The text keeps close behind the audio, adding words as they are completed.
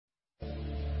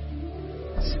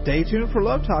Stay tuned for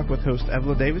Love Talk with host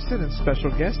Evelyn Davison and special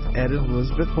guest Ed and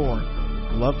Elizabeth Horn.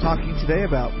 Love Talking today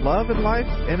about love and life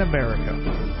in America.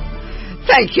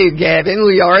 Thank you, Gavin.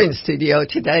 We are in studio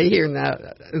today here in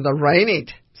the rainy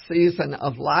season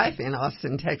of life in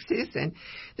Austin, Texas, and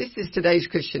this is today's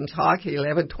Christian Talk,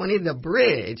 1120 The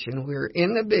Bridge, and we're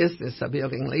in the business of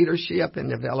building leadership and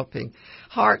developing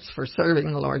hearts for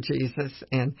serving the Lord Jesus,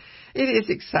 and it is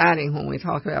exciting when we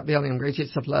talk about building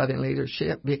bridges of love and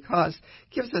leadership because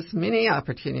it gives us many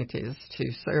opportunities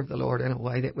to serve the Lord in a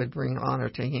way that would bring honor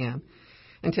to Him.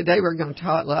 And today we're going to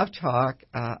talk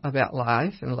about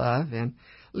life and love and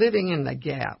living in the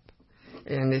gap.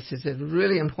 And this is a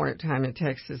really important time in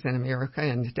Texas and America.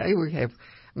 And today we have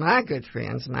my good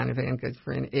friends, mine and good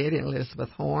friend Ed and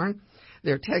Elizabeth Horn.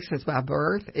 They're Texans by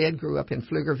birth. Ed grew up in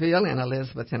Pflugerville and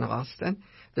Elizabeth in Austin.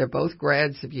 They're both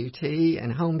grads of UT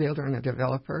and home builder and a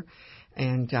developer.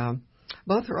 And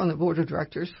both are on the board of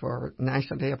directors for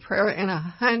National Day of Prayer and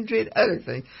 100 other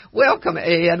things. Welcome,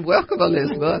 Ed. Welcome,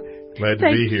 Elizabeth. Glad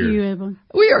to be here. Thank you, Evelyn.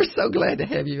 We are so glad to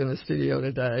have you in the studio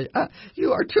today.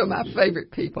 You are two of my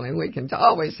favorite people, and we can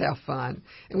always have fun.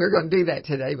 And we're going to do that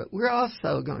today, but we're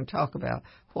also going to talk about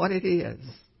what it is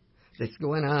that's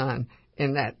going on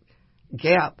in that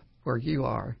gap where you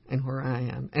are and where I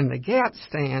am. And the gap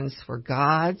stands for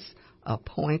God's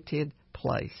appointed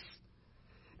place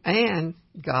and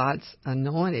God's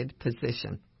anointed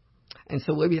position. And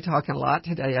so we'll be talking a lot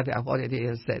today about what it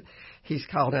is that He's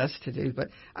called us to do. But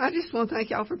I just want to thank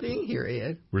y'all for being here,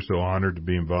 Ed. We're so honored to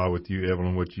be involved with you,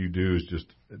 Evelyn. What you do is just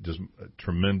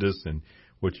tremendous, and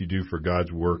what you do for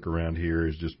God's work around here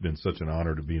has just been such an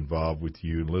honor to be involved with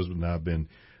you. And Elizabeth and I have been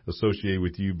associated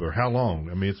with you, but how long?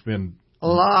 I mean, it's been a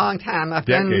long time.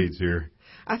 Decades here.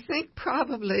 I think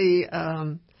probably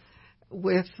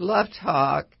with Love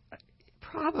Talk,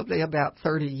 probably about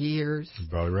 30 years. You're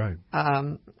probably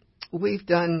right. We've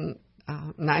done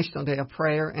National Day of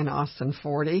Prayer in Austin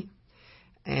 40,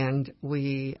 and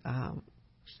we...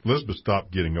 Elizabeth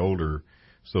stopped getting older,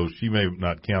 so she may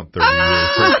not count 30 years.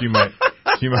 So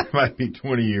she might be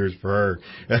 20 years for her.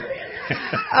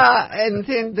 And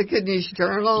then the Good News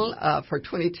Journal for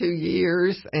 22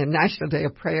 years, and National Day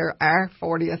of Prayer. Our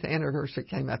 40th anniversary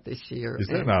came up this year. Is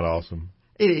that not awesome?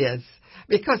 It is,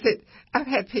 because I've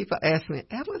had people ask me,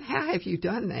 Evelyn, how have you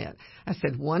done that? I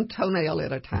said, one toenail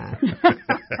at a time.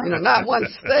 Not one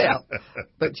step,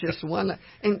 but just one.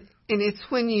 And it's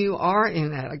when you are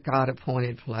in that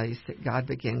God-appointed place that God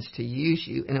begins to use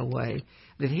you in a way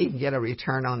that He can get a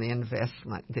return on the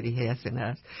investment that He has in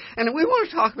us. And we want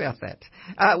to talk about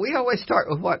that. We always start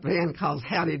with what Van calls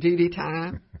howdy doody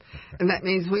time, and that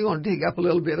means we want to dig up a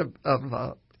little bit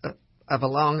of a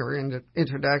longer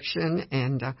introduction,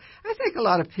 and I think a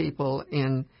lot of people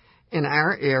in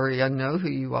our area know who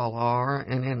you all are,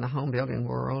 and in the home building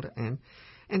world, and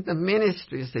the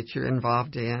ministries that you're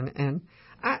involved in. And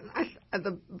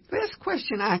the best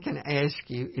question I can ask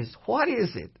you is, what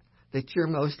is it that you're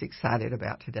most excited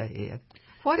about today, Ed?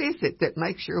 What is it that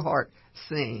makes your heart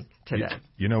sing today?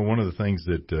 One of the things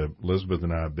that Elizabeth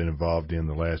and I have been involved in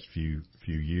the last few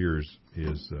years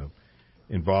is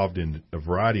involved in a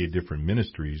variety of different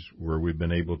ministries where we've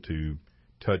been able to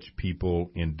touch people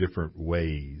in different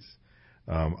ways.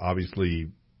 Obviously,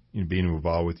 being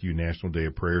involved with you, National Day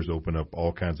of Prayers open up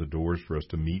all kinds of doors for us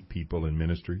to meet people in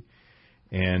ministry.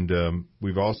 And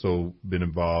we've also been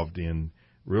involved in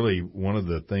really one of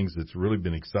the things that's really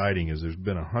been exciting is there's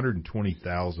been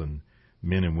 120,000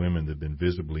 men and women that have been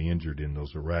visibly injured in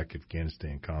those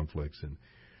Iraq-Afghanistan conflicts. And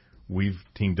we've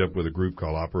teamed up with a group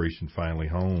called Operation Finally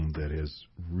Home that has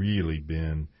really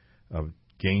been a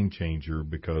game changer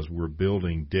because we're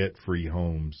building debt-free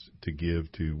homes to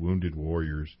give to wounded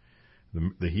warriors,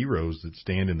 the heroes that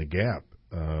stand in the gap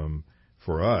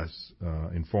for us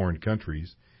in foreign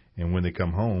countries. And when they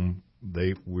come home,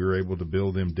 we're able to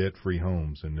build them debt-free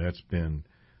homes. And that's been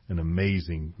an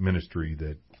amazing ministry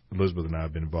that Elizabeth and I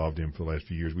have been involved in for the last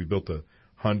few years. We built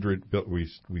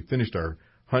we finished our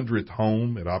 100th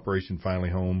home at Operation Finally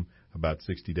Home about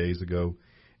 60 days ago,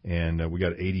 and we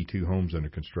got 82 homes under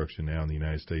construction now in the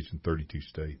United States and 32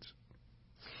 states.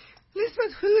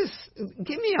 Elizabeth,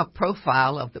 give me a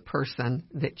profile of the person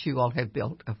that you all have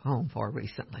built a home for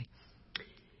recently.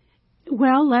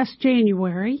 Well, last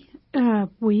January,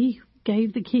 we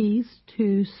gave the keys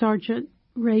to Sergeant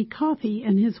Ray Coffey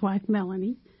and his wife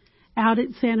Melanie out at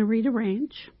Santa Rita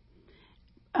Ranch.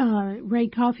 Ray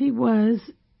Coffey was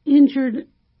injured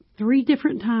 3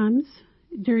 different times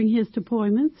during his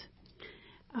deployments.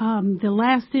 The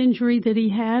last injury that he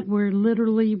had where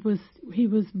literally he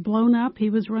was blown up. He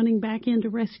was running back in to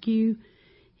rescue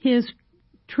his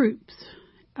troops.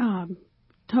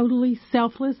 Totally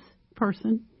selfless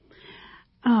person.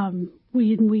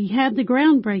 We had the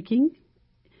groundbreaking,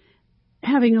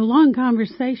 having a long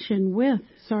conversation with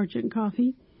Sergeant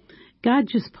Coffey. God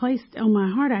just placed on my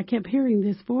heart, I kept hearing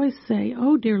this voice say,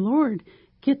 "Oh, dear Lord,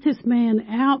 get this man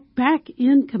out back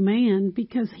in command,"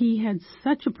 because he had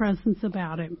such a presence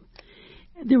about him.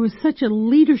 There was such a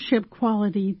leadership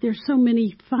quality. There's so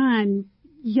many fine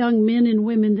young men and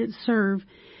women that serve.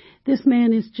 This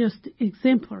man is just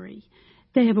exemplary.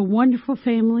 They have a wonderful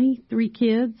family, 3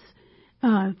 kids.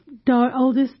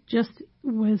 Oldest just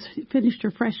finished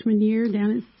her freshman year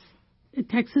down at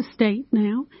Texas State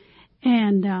now.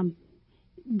 And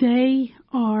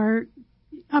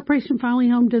Operation Finally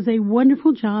Home does a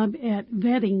wonderful job at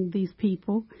vetting these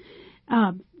people.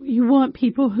 You want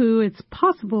people who it's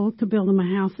possible to build them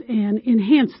a house and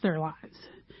enhance their lives.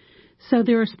 So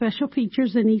there are special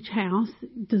features in each house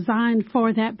designed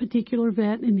for that particular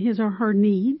vet and his or her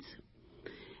needs.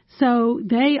 So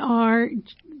they are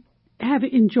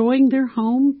enjoying their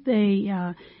home. They,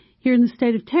 here in the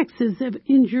state of Texas, an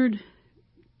injured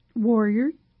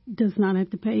warrior does not have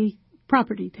to pay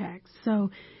property tax.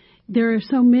 So there are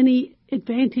so many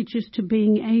advantages to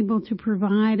being able to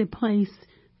provide a place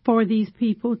for these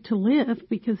people to live,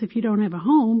 because if you don't have a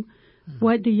home,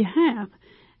 what do you have?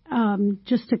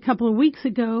 Just a couple of weeks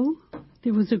ago,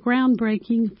 there was a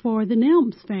groundbreaking for the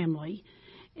Nelms family,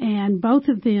 and both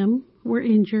of them were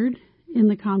injured in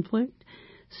the conflict.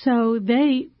 So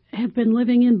they have been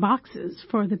living in boxes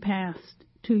for the past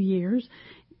 2 years,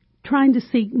 trying to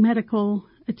seek medical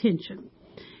attention.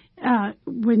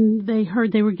 When they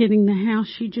heard they were getting the house,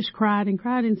 she just cried and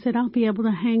cried and said, "I'll be able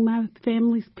to hang my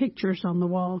family's pictures on the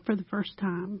wall for the first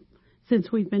time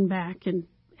since we've been back and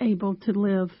able to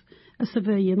live a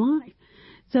civilian life."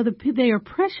 So they are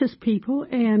precious people,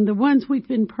 and the ones we've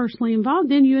been personally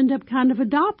involved in, you end up kind of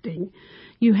adopting.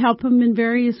 You help them in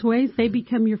various ways. They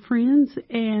become your friends,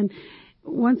 and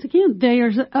once again, they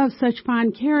are of such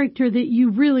fine character that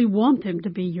you really want them to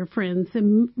be your friends,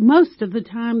 and most of the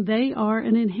time they are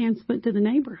an enhancement to the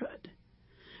neighborhood.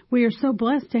 We are so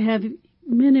blessed to have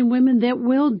men and women that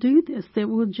will do this, that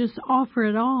will just offer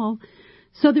it all,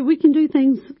 so that we can do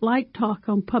things like talk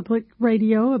on public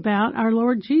radio about our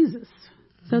Lord Jesus,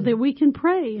 so that we can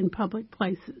pray in public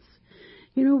places.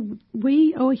 You know,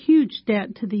 we owe a huge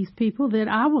debt to these people that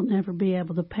I will never be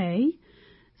able to pay.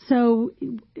 So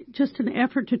just an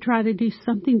effort to try to do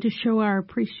something to show our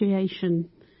appreciation,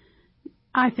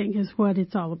 I think, is what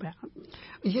it's all about.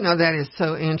 You know, that is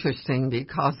so interesting,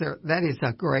 because that is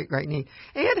a great, great need.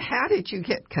 Ed, how did you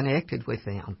get connected with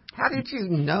them? How did you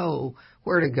know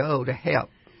where to go to help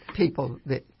people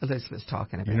that Elizabeth's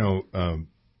talking about? You know,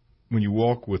 when you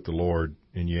walk with the Lord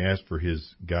and you ask for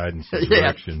His guidance and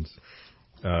directions,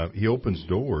 He opens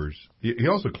doors. He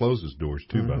also closes doors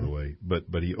too, by the way.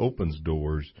 But He opens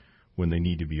doors when they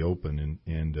need to be open.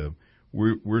 And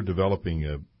we're developing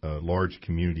a large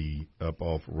community up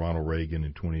off Ronald Reagan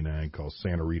and 29 called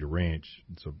Santa Rita Ranch.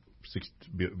 It's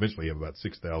eventually have about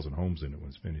 6,000 homes in it when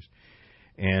it's finished.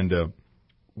 And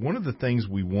one of the things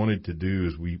we wanted to do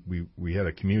is we had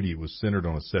a community that was centered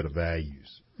on a set of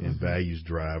values, and values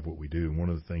drive what we do. And one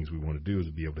of the things we want to do is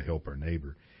be able to help our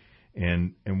neighbor.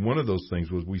 And one of those things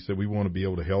was we said we want to be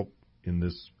able to help in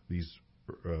these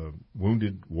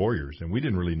wounded warriors, and we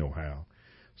didn't really know how.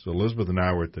 So Elizabeth and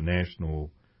I were at the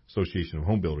National Association of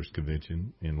Home Builders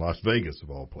Convention in Las Vegas,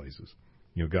 of all places.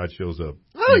 You know, God shows up.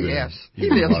 Oh, yes. He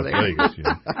lives Las there. Vegas, you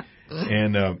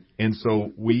know. And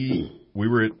so we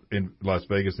were in Las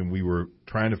Vegas, and we were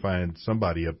trying to find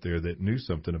somebody up there that knew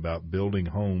something about building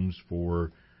homes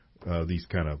for these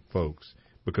kind of folks,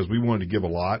 because we wanted to give a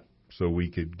lot so we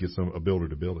could get a builder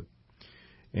to build it.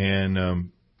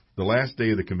 And the last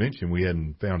day of the convention, we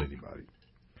hadn't found anybody.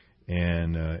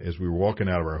 And as we were walking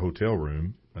out of our hotel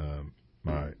room,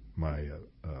 my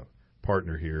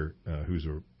partner here, who's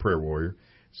a prayer warrior,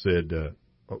 said,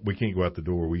 "We can't go out the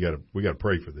door. We got to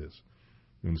pray for this."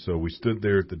 And so we stood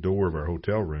there at the door of our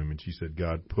hotel room, and she said,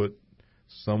 "God, put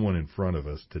someone in front of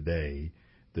us today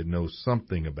that knows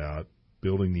something about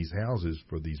building these houses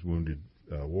for these wounded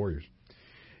warriors."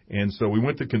 And so we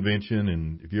went to convention,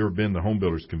 and if you've ever been to the Home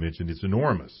Builders Convention, it's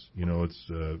enormous. You know, it's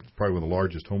probably one of the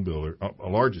largest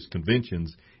largest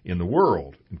conventions in the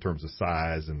world in terms of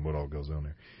size and what all goes on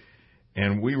there.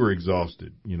 And we were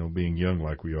exhausted, you know, being young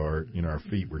like we are, you know, our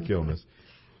feet were killing us.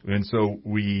 And so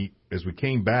as we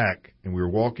came back and we were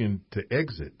walking to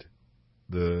exit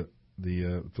the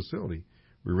facility,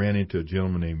 we ran into a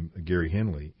gentleman named Gary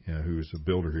Henley, who is a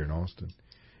builder here in Austin.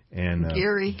 And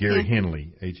Gary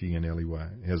Henley, Henley,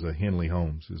 has a Henley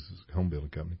Homes, is his home building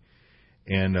company.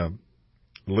 And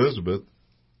Elizabeth,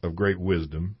 of great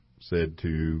wisdom, said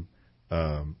to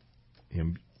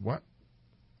him, "What?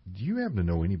 Do you happen to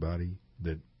know anybody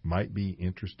that might be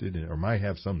interested in or might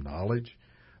have some knowledge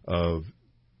of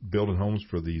building homes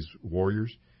for these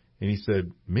warriors?" And he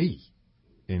said, "Me."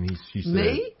 And she said,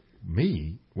 "Me?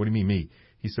 Me? What do you mean, me?"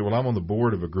 He said, "Well, I'm on the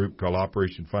board of a group called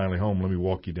Operation Finally Home. Let me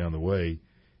walk you down the way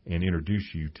and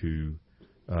introduce you to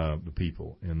the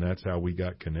people." And that's how we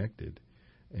got connected.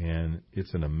 And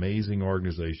it's an amazing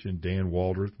organization. Dan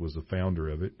Waldreth was the founder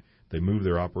of it. They moved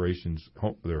their operations,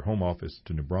 their home office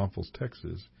to New Braunfels,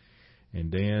 Texas.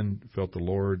 And Dan felt the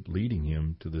Lord leading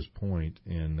him to this point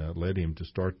and led him to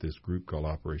start this group called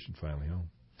Operation Finally Home.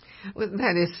 Well,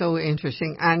 that is so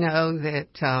interesting. I know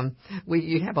that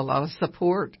you have a lot of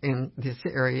support in this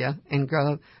area, and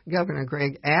Governor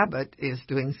Greg Abbott is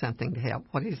doing something to help.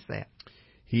 What is that?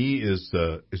 He is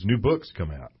his new book's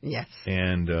come out. Yes.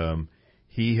 And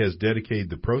he has dedicated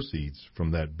the proceeds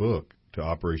from that book to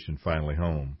Operation Finally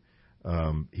Home.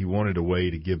 He wanted a way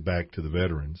to give back to the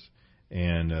veterans.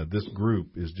 And this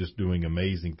group is just doing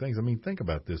amazing things. I mean, think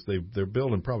about this. They're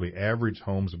building probably average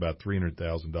homes about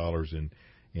 $300,000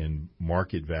 in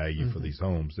market value for these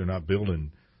homes. They're not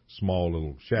building small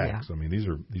little shacks. Yeah. I mean, these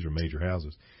are major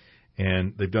houses.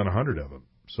 And they've done 100 of them.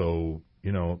 So,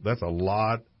 that's a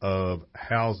lot of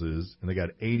houses, and they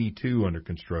got 82 under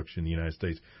construction in the United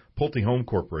States. Pulte Home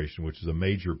Corporation, which is a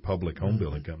major public home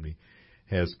building company,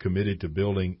 has committed to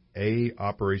building a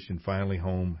Operation Finally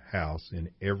Home house in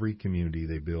every community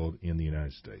they build in the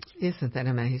United States. Isn't that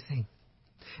amazing?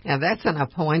 Now, that's an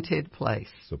appointed place.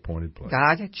 It's an appointed place.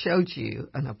 God had showed you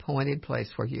an appointed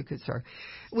place where you could serve.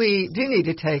 We do need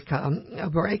to take a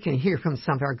break and hear from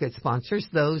some of our good sponsors,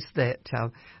 those that,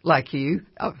 like you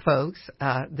folks,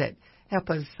 that help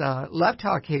us Love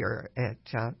Talk here at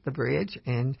the Bridge.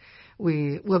 And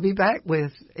we will be back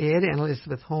with Ed and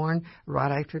Elizabeth Horn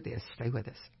right after this. Stay with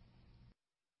us.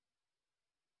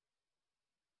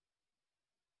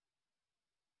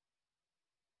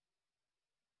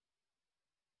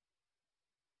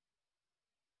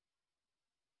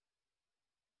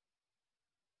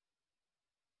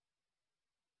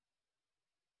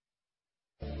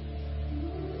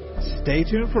 Stay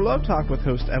tuned for Love Talk with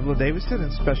host Evelyn Davison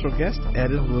and special guest Ed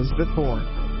and Elizabeth Horn.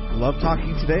 Love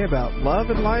talking today about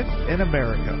love and life in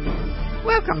America.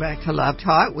 Welcome back to Love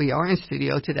Talk. We are in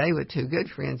studio today with two good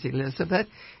friends, Elizabeth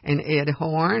and Ed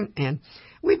Horn, and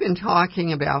we've been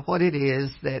talking about what it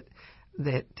is that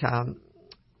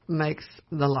makes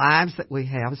the lives that we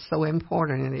have so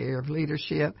important in the area of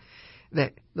leadership,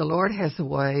 that the Lord has a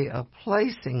way of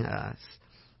placing us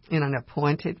in an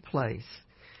appointed place.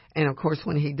 And, of course,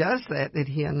 when He does that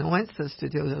He anoints us to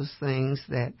do those things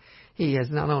that He has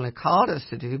not only called us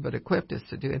to do, but equipped us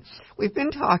to do. We've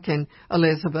been talking,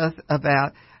 Elizabeth,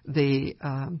 about the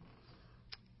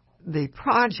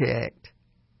project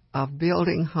of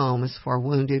building homes for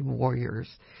wounded warriors.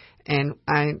 And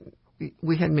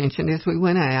we had mentioned as we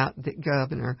went out that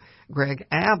Governor Greg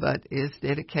Abbott is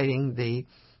dedicating the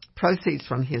proceeds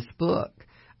from his book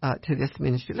to this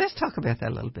ministry. Let's talk about that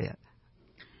a little bit.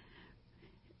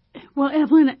 Well,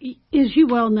 Evelyn, as you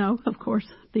well know, of course,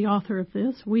 the author of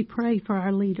this, we pray for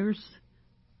our leaders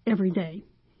every day.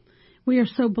 We are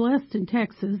so blessed in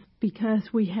Texas because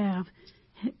we have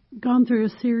gone through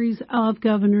a series of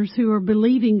governors who are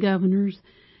believing governors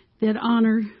that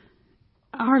honor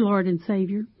our Lord and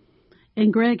Savior.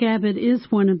 And Greg Abbott is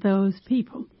one of those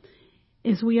people.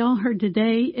 As we all heard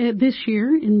today, this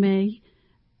year in May,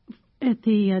 at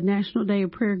the National Day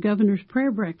of Prayer Governor's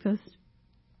Prayer Breakfast,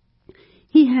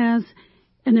 he has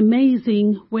an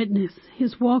amazing witness.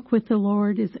 His walk with the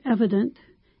Lord is evident,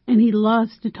 and he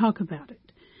loves to talk about it.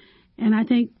 And I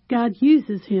think God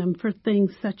uses him for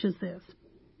things such as this,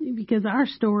 because our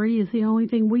story is the only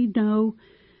thing we know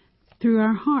through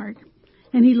our heart.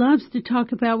 And he loves to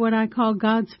talk about what I call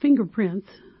God's fingerprints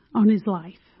on his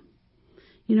life.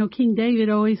 King David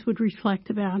always would reflect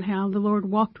about how the Lord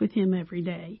walked with him every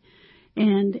day.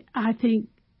 And I think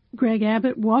Greg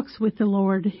Abbott walks with the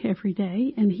Lord every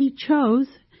day, and he chose,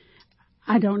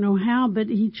 I don't know how, but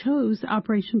he chose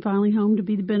Operation Finally Home to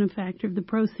be the benefactor of the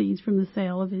proceeds from the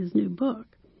sale of his new book.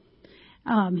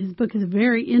 His book is a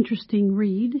very interesting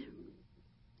read,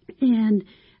 and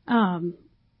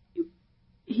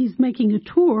he's making a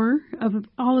tour of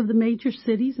all of the major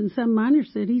cities and some minor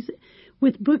cities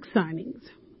with book signings.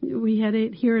 We had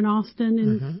it here in Austin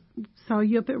and saw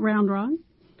you up at Round Rock.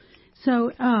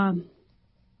 So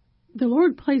the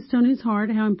Lord placed on his heart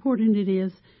how important it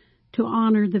is to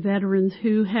honor the veterans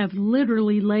who have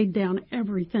literally laid down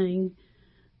everything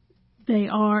they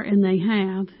are and they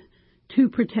have to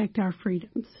protect our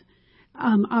freedoms.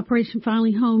 Operation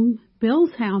Finally Home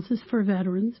builds houses for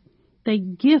veterans. They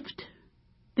gift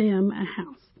them a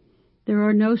house. There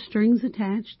are no strings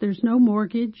attached. There's no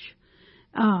mortgage.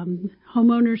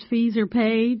 Homeowners' fees are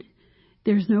paid.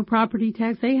 There's no property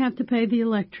tax. They have to pay the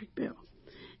electric bill.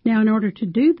 Now, in order to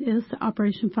do this,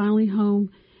 Operation Finally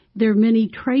Home, there are many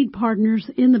trade partners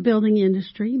in the building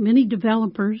industry, many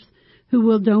developers who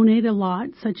will donate a lot,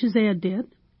 such as Ed did,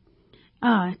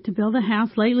 to build a house.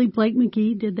 Lately, Blake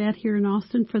McGee did that here in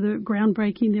Austin for the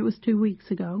groundbreaking that was 2 weeks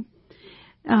ago.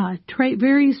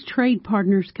 Various trade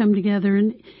partners come together,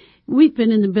 and we've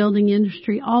been in the building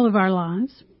industry all of our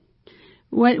lives.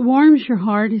 What warms your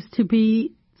heart is to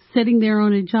be sitting there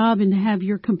on a job and to have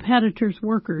your competitors'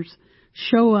 workers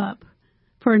show up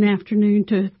for an afternoon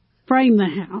to frame the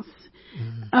house.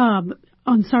 Mm-hmm.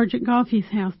 On Sergeant Goffey's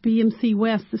house, BMC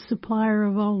West, the supplier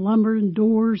of all lumber and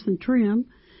doors and trim,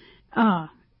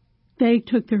 they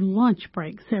took their lunch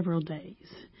break several days.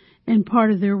 And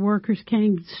part of their workers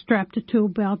came, strapped a tool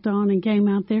belt on, and came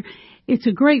out there. It's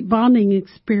a great bonding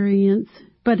experience,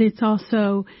 but it's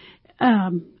also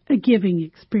a giving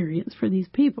experience for these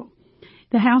people.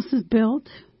 The house is built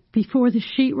before the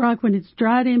sheetrock, when it's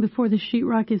dried in, before the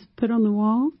sheetrock is put on the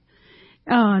wall.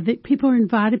 People are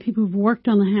invited, people who've worked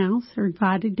on the house are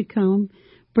invited to come,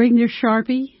 bring their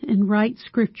Sharpie, and write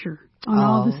scripture on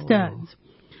all the studs.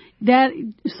 That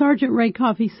Sergeant Ray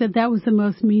Coffey said that was the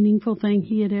most meaningful thing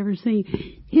he had ever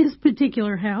seen. His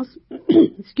particular house,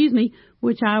 excuse me,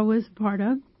 which I was a part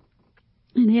of,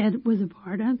 and Ed was a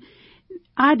part of,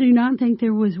 I do not think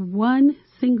there was one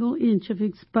single inch of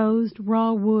exposed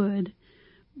raw wood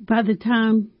by the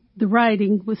time the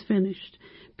writing was finished.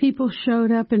 People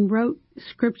showed up and wrote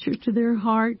scripture to their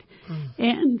heart,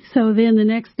 and so then the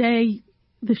next day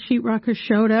the sheetrockers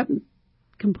showed up and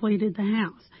completed the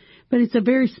house. But it's a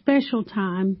very special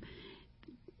time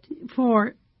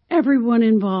for everyone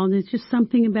involved. It's just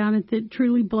something about it that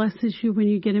truly blesses you when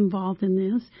you get involved in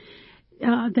this.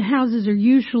 The houses are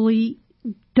usually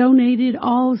donated,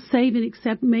 all saving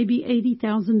except maybe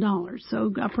 $80,000.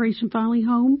 So Operation Finally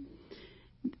Home,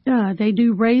 they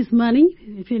do raise money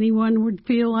if anyone would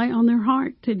feel like on their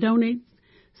heart to donate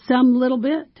some little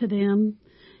bit to them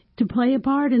to play a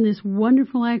part in this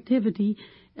wonderful activity.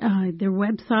 Their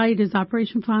website is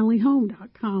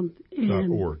operationfinallyhome.com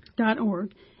and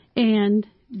 .org. And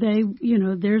they,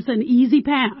 there's an easy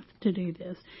path to do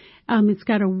this. It's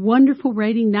got a wonderful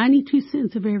rating. 92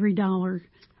 cents of every dollar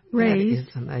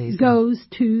raised goes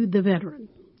to the veteran.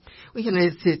 Well,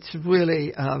 it's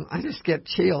really, I just get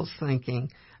chills thinking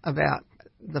about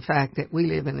the fact that we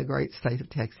live in the great state of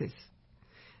Texas,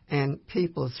 and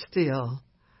people still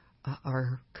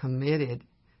are committed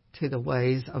to the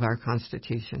ways of our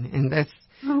Constitution. And that's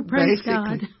praise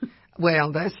God.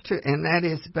 Well, that's true. And that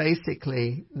is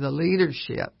basically the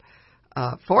leadership,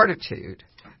 fortitude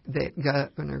that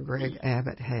Governor Greg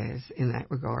Abbott has in that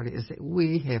regard, is that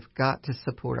we have got to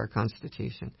support our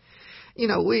Constitution.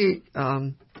 We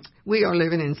are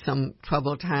living in some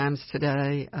troubled times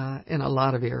today in a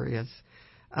lot of areas.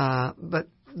 But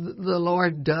the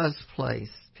Lord does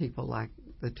place people like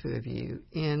the two of you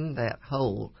in that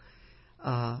hole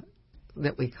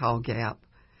that we call gap,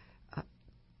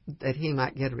 that he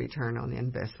might get a return on the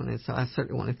investment. And so I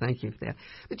certainly want to thank you for that.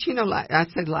 But like I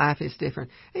said, life is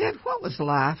different. Ed, what was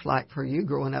life like for you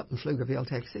growing up in Pflugerville,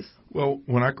 Texas? Well,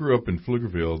 when I grew up in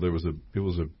Pflugerville, it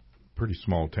was a pretty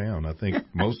small town. I think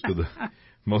most of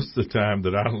the time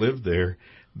that I lived there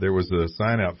was a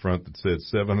sign out front that said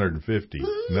 750,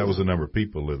 and that was the number of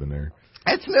people living there.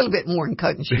 That's a little bit more than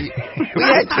cut and shoot. We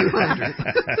had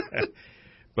 200.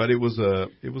 But it was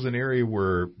an area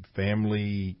where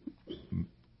families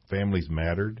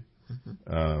mattered.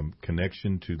 Mm-hmm.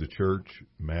 Connection to the church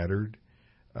mattered.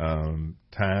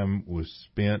 Time was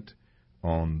spent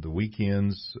on the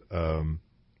weekends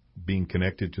being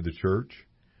connected to the church.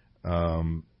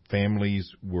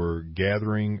 Families were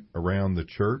gathering around the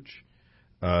church,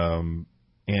 and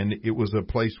it was a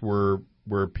place where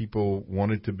people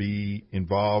wanted to be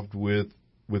involved with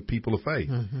people of faith.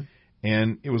 Mm-hmm.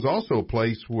 And it was also a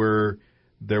place where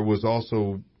there was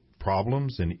also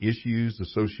problems and issues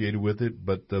associated with it,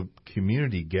 but the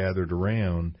community gathered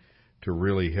around to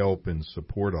really help and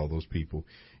support all those people.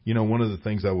 One of the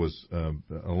things I was,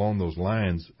 along those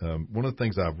lines, one of the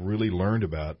things I've really learned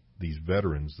about these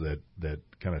veterans that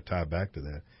kind of tie back to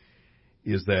that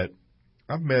is that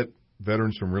I've met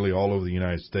veterans from really all over the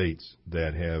United States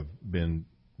that have been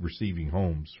receiving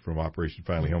homes from Operation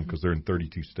Finally Home, because they're in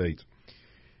 32 states.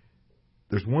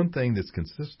 There's one thing that's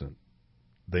consistent.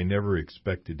 They never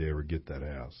expected to ever get that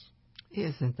house.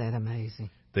 Isn't that amazing?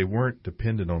 They weren't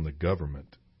dependent on the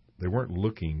government. They weren't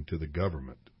looking to the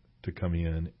government to come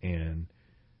in and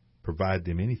provide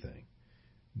them anything.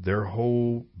 Their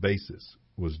whole basis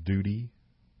was duty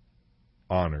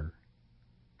honor,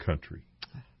 country.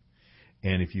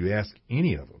 And if you ask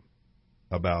any of them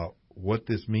about what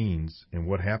this means and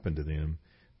what happened to them,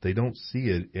 they don't see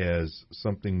it as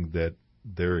something that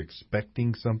they're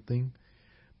expecting something,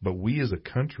 but we as a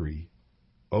country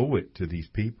owe it to these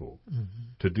people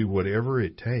to do whatever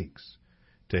it takes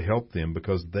to help them,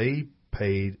 because they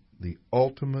paid the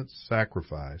ultimate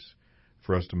sacrifice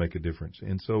for us to make a difference.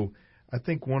 And so I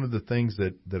think one of the things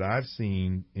that I've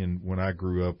seen when I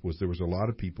grew up was there was a lot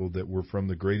of people that were from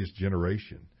the greatest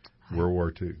generation, World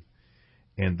War II,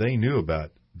 and they knew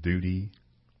about duty,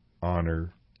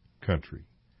 honor, country,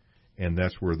 and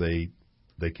that's where they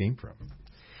came from.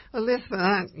 Well, listen,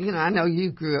 I know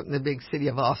you grew up in the big city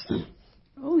of Austin.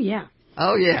 Oh, yeah.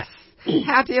 Oh, yes.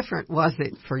 How different was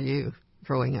it for you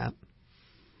growing up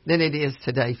than it is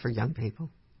today for young people?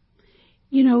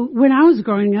 You know, when I was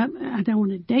growing up, I don't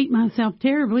want to date myself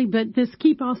terribly, but this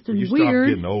Keep Austin You Weird. stopped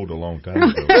getting old a long time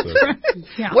ago. So.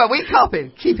 Yeah. Well, we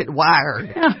keep it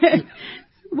wired.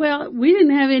 Well, we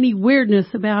didn't have any weirdness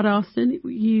about Austin.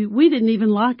 We didn't even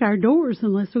lock our doors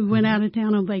unless we went out of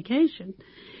town on vacation.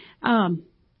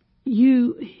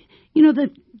 You know, the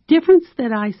difference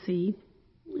that I see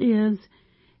is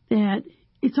that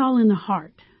it's all in the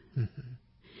heart.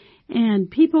 And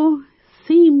people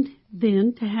seemed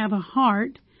then to have a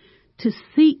heart to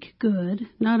seek good,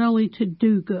 not only to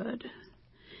do good.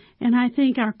 And I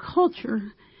think our culture,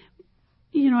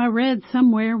 you know, I read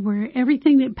somewhere where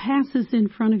everything that passes in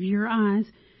front of your eyes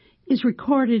is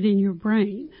recorded in your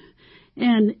brain.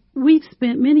 And we've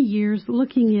spent many years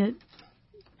looking at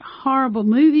horrible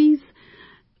movies,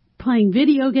 playing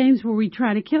video games where we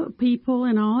try to kill people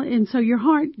and all, and so your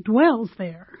heart dwells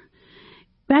there.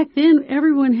 Back then,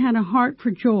 everyone had a heart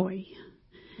for joy.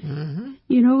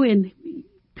 You know, and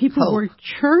people were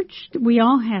churched. We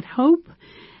all had hope.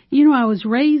 You know, I was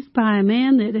raised by a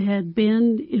man that had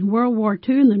been in World War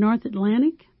II in the North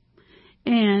Atlantic,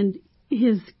 and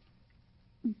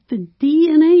the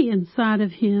DNA inside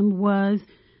of him was,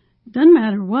 doesn't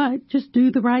matter what, just do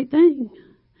the right thing.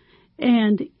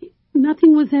 And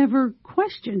nothing was ever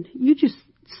questioned. You just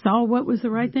saw what was the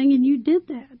right thing and you did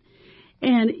that.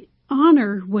 And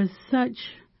honor was such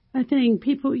a thing.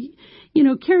 People, you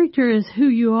know, character is who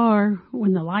you are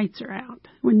when the lights are out,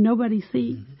 when nobody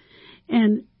sees.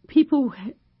 And people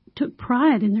took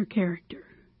pride in their character.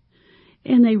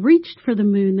 And they reached for the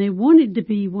moon. They wanted to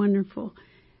be wonderful.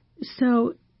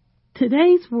 So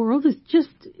today's world is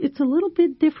it's a little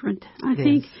bit different. I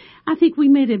think we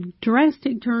made a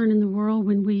drastic turn in the world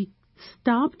when we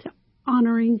stopped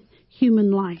honoring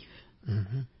human life,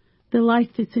 the life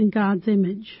that's in God's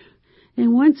image.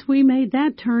 And once we made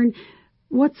that turn,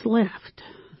 what's left?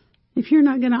 If you're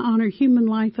not going to honor human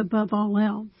life above all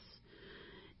else,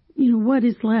 you know, what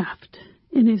is left?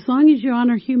 And as long as you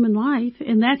honor human life,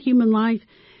 and that human life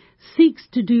seeks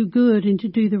to do good and to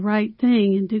do the right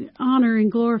thing and to honor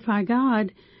and glorify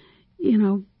God, you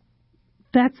know,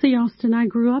 that's the Austin I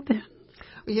grew up in.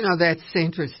 You know, that's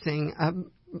interesting.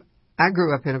 I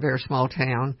grew up in a very small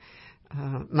town.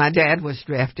 My dad was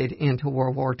drafted into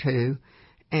World War II,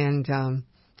 and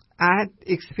I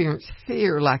experienced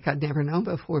fear like I'd never known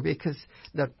before, because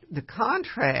the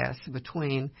contrast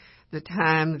between the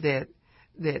time that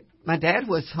my dad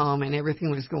was home and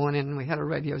everything was going, and we had a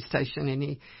radio station,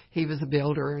 and he was a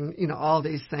builder, and, you know, all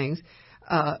these things,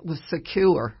 was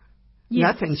secure.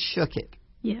 Yes. Nothing shook it.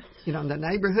 Yes. You know, the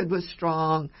neighborhood was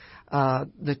strong.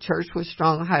 The church was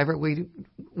strong. However,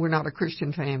 we're not a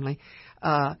Christian family.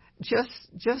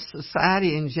 Just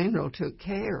society in general took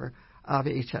care of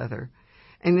each other.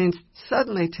 And then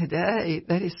suddenly today,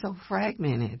 that is so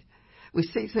fragmented. We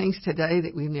see things today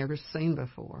that we've never seen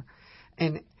before.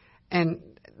 And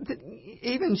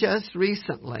even just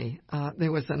recently,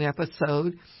 there was an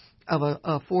episode of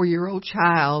a 4-year-old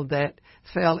child that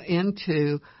fell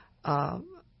into a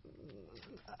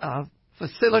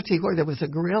facility where there was a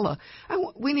gorilla.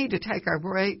 We need to take our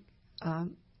break.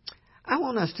 I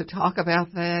want us to talk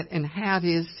about that and how it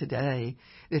is today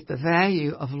that the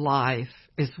value of life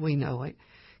as we know it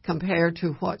compared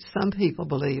to what some people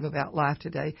believe about life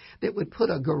today that would put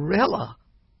a gorilla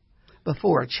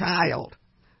before a child.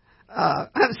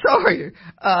 I'm sorry.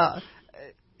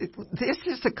 This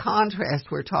is the contrast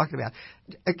we're talking about.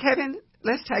 Kevin,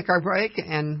 let's take our break,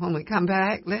 and when we come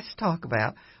back, let's talk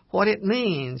about what it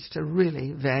means to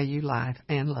really value life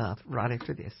and love right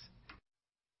after this.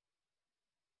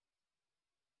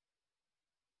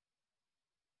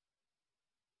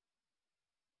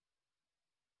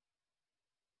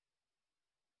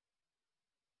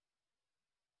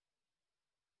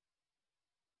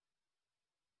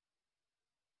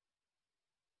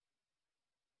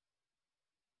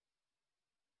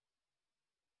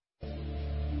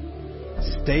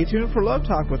 Stay tuned for Love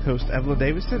Talk with host Evelyn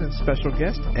Davison and special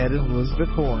guest Ed and Elizabeth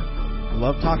Horn.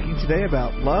 Love Talking today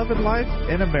about love and life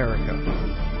in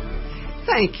America.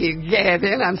 Thank you,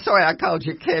 Gavin. I'm sorry I called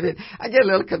you Kevin. I get a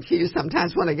little confused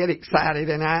sometimes when I get excited,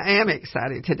 and I am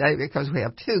excited today because we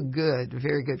have two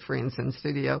very good friends in the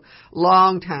studio,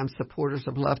 longtime supporters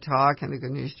of Love Talk and the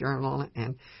Good News Journal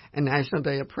and National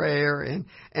Day of Prayer and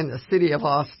the City of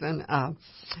Austin.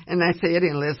 And that's Ed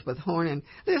and Elizabeth Horn. And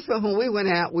Elizabeth, when we went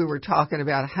out, we were talking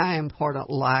about how important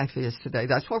life is today.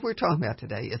 That's what we're talking about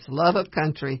today. It's love of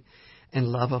country and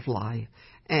love of life.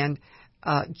 And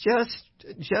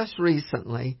just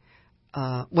recently,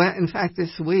 in fact,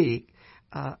 this week,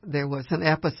 there was an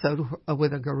episode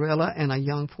with a gorilla and a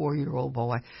young 4-year-old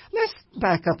boy. Let's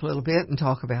back up a little bit and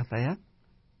talk about that.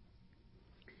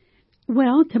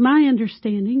 Well, to my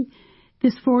understanding,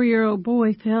 this 4-year-old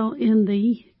boy fell in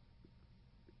the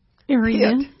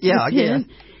area. Pit. Yeah, yes.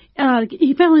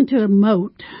 He fell into a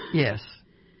moat. Yes.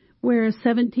 Where a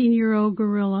 17-year-old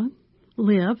gorilla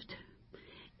lived.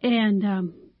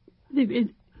 And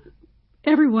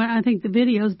everyone, I think the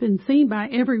video has been seen by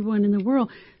everyone in the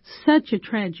world. Such a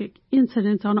tragic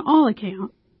incident on all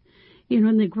accounts. You know,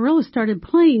 and the gorilla started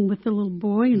playing with the little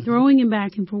boy and throwing him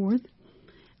back and forth.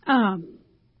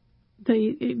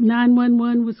 The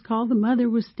 911 was called. The mother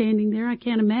was standing there. I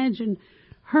can't imagine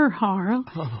her horror.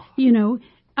 Oh. You know,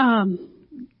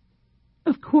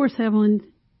 of course, Evelyn,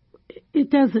 it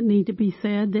doesn't need to be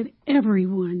said that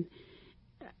everyone,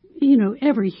 you know,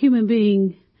 every human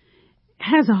being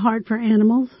has a heart for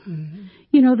animals. Mm-hmm.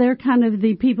 You know, they're kind of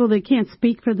the people that can't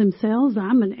speak for themselves.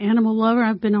 I'm an animal lover.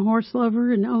 I've been a horse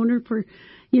lover and owner for,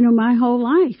 you know, my whole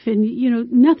life. And, you know,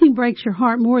 nothing breaks your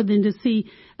heart more than to see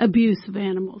abuse of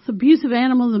animals, abuse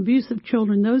of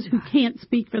children, those who can't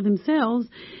speak for themselves,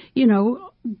 you know,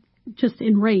 just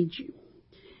enrage you.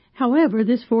 However,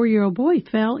 this 4-year-old boy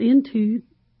fell into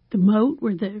the moat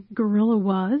where the gorilla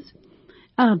was.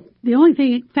 The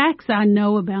only facts I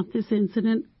know about this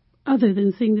incident, other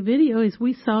than seeing the video, is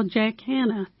we saw Jack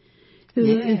Hanna, who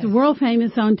is world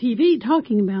famous on TV,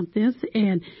 talking about this.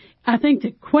 And I think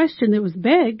the question that was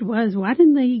begged was, why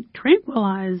didn't they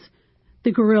tranquilize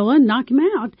the gorilla and knock him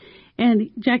out? And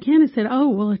Jack Hanna said, oh,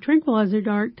 well, a tranquilizer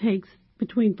dart takes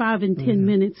between 5 and 10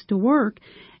 minutes to work.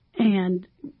 And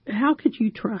how could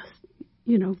you trust,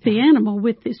 you know, the animal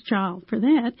with this child for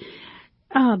that?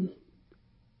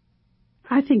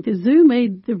 I think the zoo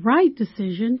made the right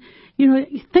decision. You know,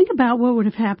 think about what would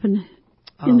have happened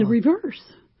in the reverse.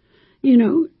 You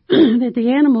know, that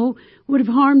the animal would have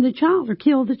harmed the child or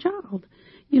killed the child.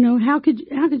 You know, how could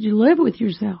you live with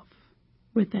yourself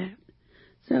with that?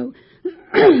 So,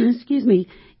 excuse me,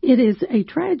 it is a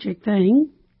tragic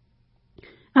thing.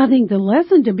 I think the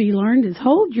lesson to be learned is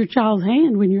hold your child's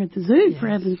hand when you're at the zoo, for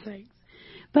heaven's sakes.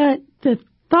 But the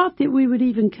thought that we would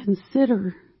even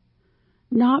consider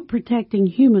not protecting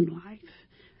human life,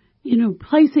 you know,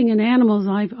 placing an animal's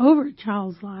life over a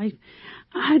child's life,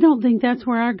 I don't think that's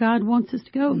where our God wants us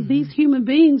to go. Mm-hmm. These human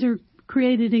beings are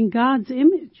created in God's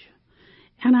image.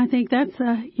 And I think that's,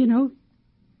 you know,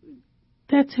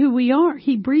 that's who we are.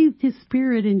 He breathed His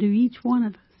Spirit into each one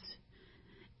of us.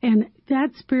 And that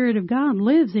Spirit of God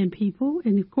lives in people.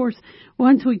 And, of course,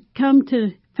 once we come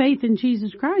to faith in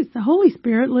Jesus Christ, the Holy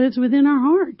Spirit lives within our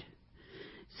heart.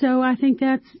 So I think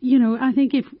that's, you know, I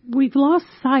think if we've lost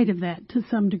sight of that to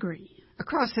some degree.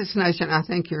 Across this nation, I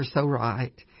think you're so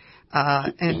right.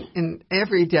 And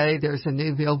every day there's a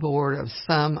new billboard of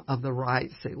some of the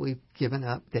rights that we've given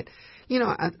up that, you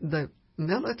know, the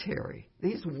military,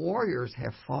 these warriors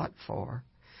have fought for.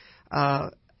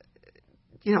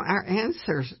 You know, our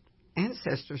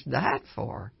ancestors died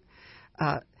for.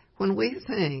 When we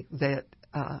think that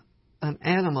an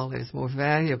animal is more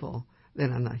valuable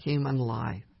than a human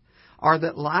life, or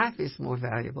that life is more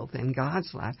valuable than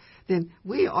God's life, then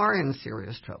we are in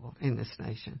serious trouble in this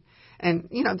nation. And,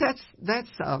 you know, that's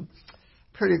a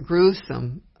pretty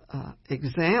gruesome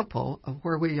example of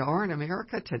where we are in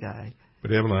America today.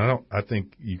 But, Evelyn, I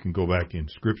think you can go back in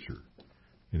Scripture,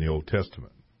 in the Old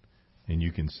Testament, and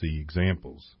you can see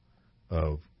examples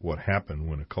of what happened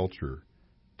when a culture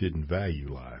didn't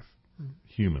value life,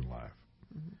 human life.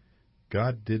 Mm-hmm.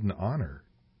 God didn't honor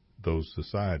those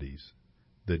societies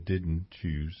that didn't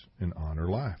choose and honor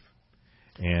life.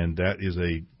 And that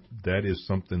is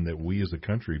something that we as a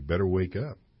country better wake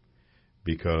up,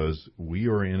 because we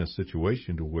are in a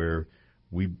situation to where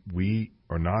we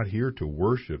are not here to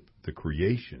worship the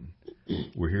creation.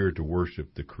 We're here to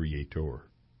worship the Creator.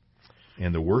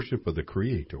 And the worship of the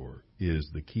Creator is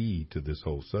the key to this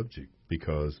whole subject,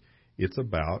 because it's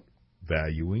about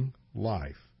valuing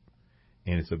life.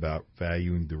 And it's about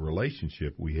valuing the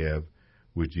relationship we have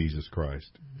with Jesus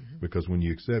Christ. Because when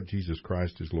you accept Jesus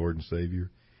Christ as Lord and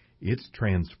Savior, it's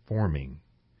transforming.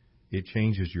 It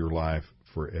changes your life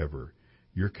forever.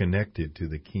 You're connected to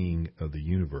the King of the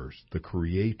universe, the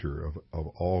Creator of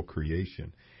all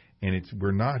creation. And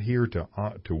we're not here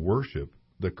to worship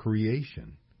the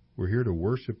creation. We're here to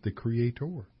worship the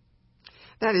Creator.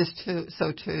 That is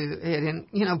so true, Ed.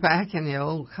 And, back in the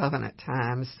old covenant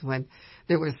times when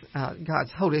there was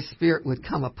God's Holy Spirit would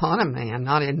come upon a man,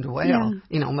 not indwell.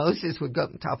 Yeah. Moses would go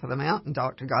up on top of the mountain,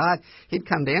 talk to God. He'd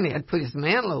come down, he had to put his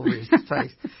mantle over his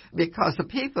face because the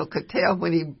people could tell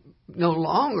when he no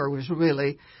longer was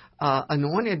really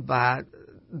anointed by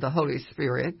the Holy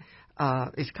Spirit.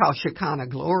 It's called Shekinah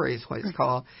glory is what it's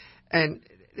called. And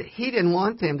he didn't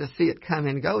want them to see it come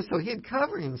and go, so he'd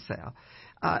cover himself.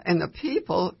 And the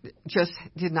people just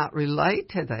did not relate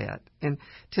to that, and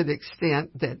to the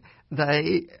extent that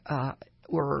they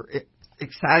were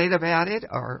excited about it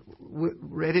or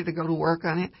ready to go to work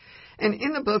on it. And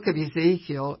in the book of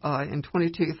Ezekiel, in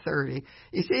 22:30,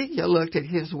 Ezekiel looked at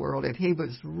his world, and he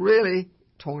was really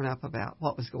torn up about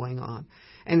what was going on.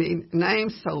 And he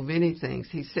named so many things.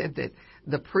 He said that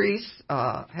the priests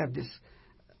have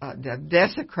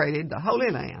desecrated the Holy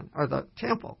Land, or the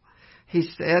temple. He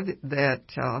said that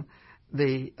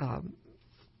the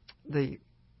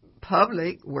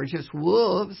public were just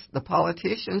wolves, the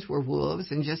politicians were wolves,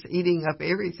 and just eating up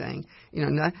everything.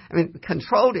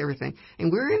 Controlled everything. And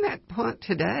we're in that point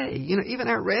today. Even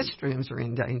our restrooms are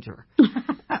in danger.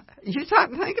 You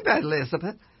think about it,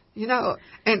 Elizabeth. And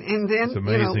then it's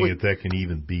amazing that can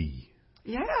even be.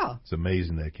 Yeah, it's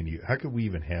amazing that how could we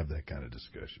even have that kind of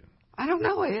discussion? I don't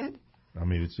know, Ed. I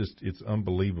mean, it's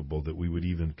unbelievable that we would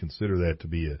even consider that to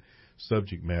be a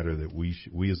subject matter that we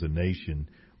as a nation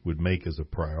would make as a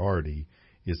priority,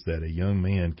 is that a young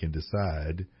man can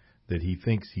decide that he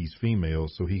thinks he's female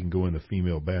so he can go in the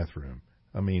female bathroom.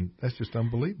 I mean, that's just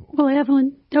unbelievable. Well,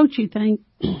 Evelyn, don't you think,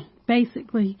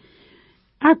 basically,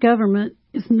 our government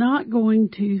is not going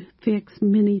to fix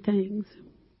many things.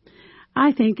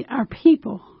 I think our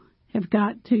people have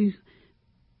got to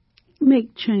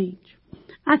make change.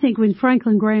 I think when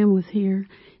Franklin Graham was here,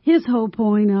 his whole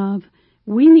point of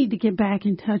we need to get back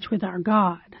in touch with our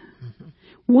God. Mm-hmm.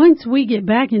 Once we get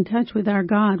back in touch with our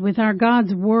God's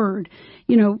Word,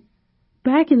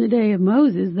 back in the day of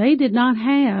Moses, they did not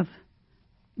have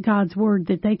God's Word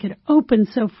that they could open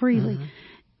so freely.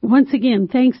 Mm-hmm. Once again,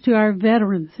 thanks to our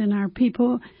veterans and our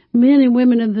people, men and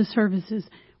women of the services,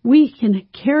 we can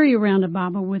carry around a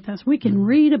Bible with us. We can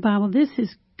read a Bible. This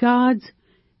is God's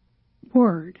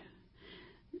Word.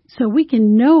 So we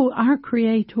can know our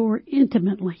Creator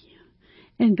intimately.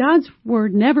 And God's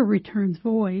Word never returns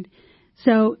void.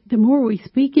 So the more we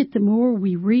speak it, the more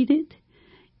we read it,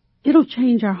 it'll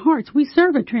change our hearts. We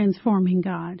serve a transforming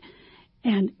God.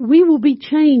 And we will be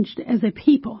changed as a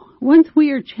people. Once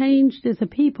we are changed as a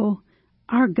people,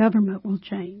 our government will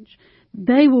change.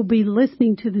 They will be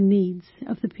listening to the needs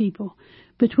of the people.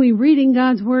 Between reading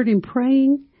God's Word and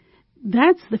praying,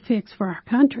 that's the fix for our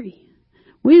country.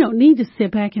 We don't need to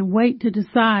sit back and wait to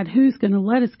decide who's going to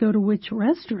let us go to which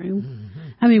restroom. Mm-hmm.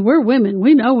 I mean, we're women.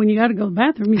 We know when you got to go to the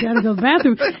bathroom, you got to go to the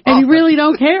bathroom, and you really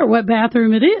don't care what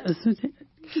bathroom it is.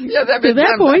 Yeah,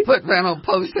 that point, I put random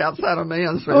posts outside of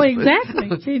man's restroom. Oh,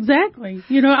 exactly.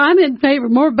 I'm in favor.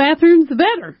 More bathrooms, the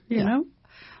better. You know.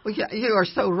 Well, yeah, you are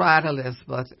so right,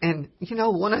 Elizabeth. And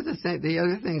one of the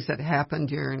other things that happened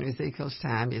during Ezekiel's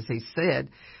time is he said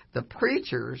the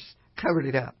preachers covered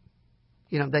it up.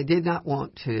 They did not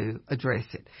want to address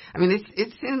it. I mean,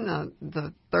 it's in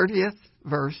the 30th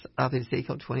verse of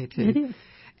Ezekiel 22. It is.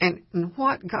 And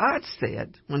what God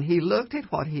said when he looked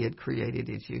at what he had created,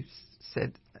 as you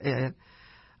said, Ed,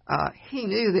 he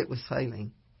knew that it was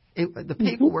failing. The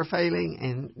people were failing,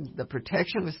 and the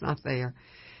protection was not there.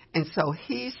 And so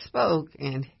he spoke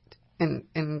and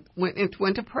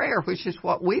went to prayer, which is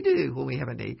what we do when we have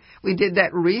a need. We did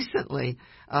that recently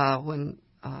when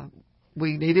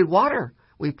we needed water.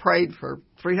 We prayed for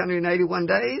 381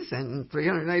 days, and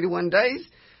 381 days,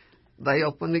 they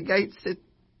opened the gates at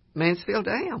Mansfield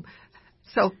Dam.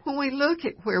 So when we look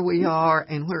at where we are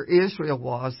and where Israel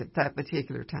was at that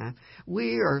particular time,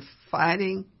 we are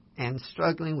fighting and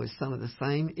struggling with some of the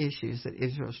same issues that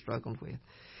Israel struggled with.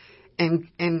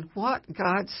 And what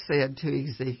God said to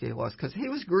Ezekiel was, because he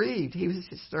was grieved, he was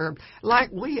disturbed,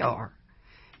 like we are.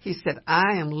 He said,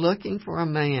 I am looking for a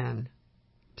man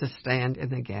to stand in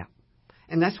the gap.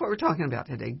 And that's what we're talking about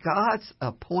today. God's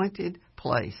appointed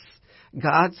place.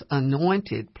 God's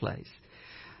anointed place.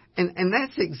 And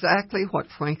that's exactly what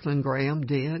Franklin Graham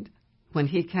did. When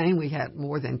he came, we had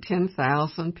more than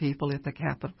 10,000 people at the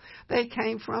Capitol. They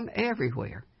came from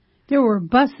everywhere. There were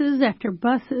buses after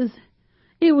buses.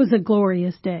 It was a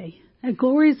glorious day, a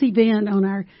glorious event on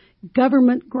our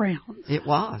government grounds. It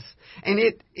was. And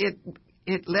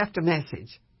it left a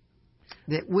message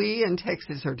that we in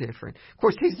Texas are different. Of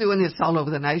course, he's doing this all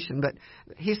over the nation, but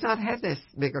he's not had this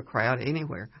bigger crowd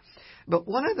anywhere. But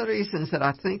one of the reasons that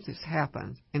I think this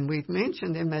happened, and we've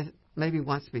mentioned him maybe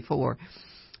once before,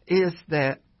 is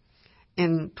that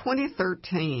in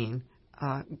 2013,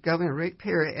 Governor Rick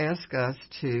Perry asked us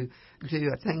to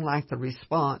do a thing like the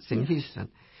response in Houston,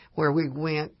 where we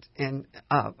went and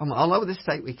from all over the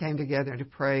state we came together to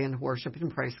pray and worship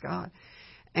and praise God.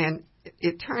 And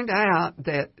it turned out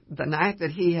that the night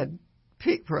that he had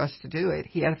picked for us to do it,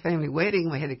 he had a family wedding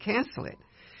and we had to cancel it.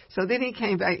 So then he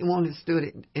came back and wanted us to do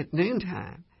it at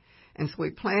noontime. And so we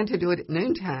planned to do it at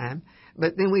noontime,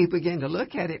 but then we began to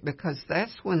look at it because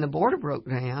that's when the border broke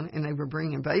down and they were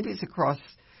bringing babies across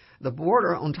the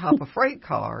border on top of freight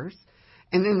cars.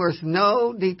 And then there was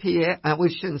no DPS,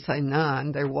 we shouldn't say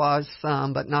none, there was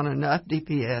some, but not enough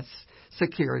DPS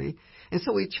security. And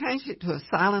so we changed it to a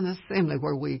silent assembly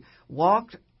where we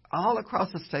walked all across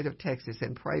the state of Texas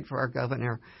and prayed for our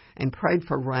governor and prayed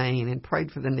for rain and prayed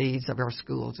for the needs of our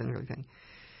schools and everything.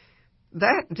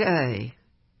 That day,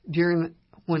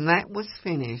 when that was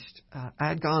finished, I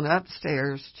had gone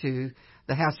upstairs to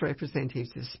the House of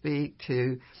Representatives to speak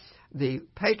to the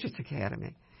Patriots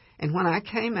Academy. And when I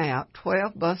came out,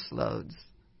 12 busloads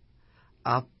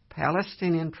of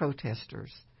Palestinian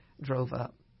protesters drove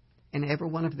up. And every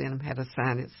one of them had a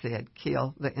sign that said,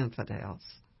 "Kill the infidels."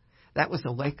 That was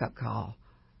a wake-up call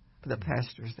for the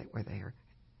pastors that were there.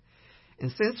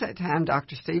 And since that time,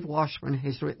 Dr. Steve Washburn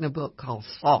has written a book called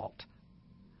Salt.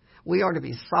 We are to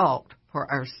be salt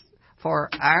for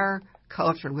our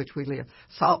culture in which we live.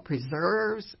 Salt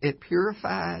preserves, it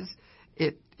purifies,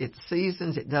 it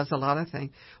seasons, it does a lot of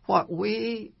things. What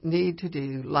we need to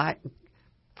do, like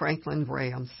Franklin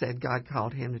Graham said God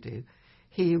called him to do,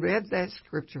 he read that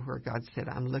scripture where God said,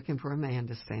 "I'm looking for a man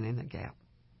to stand in the gap."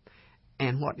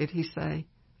 And what did he say?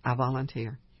 "I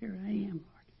volunteer. Here I am,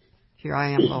 Lord. Here I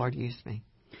am, Lord, use me."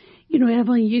 You know,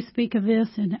 Evelyn, you speak of this,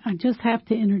 and I just have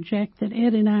to interject that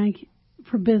Ed and I,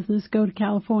 for business, go to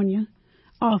California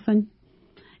often.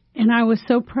 And I was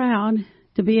so proud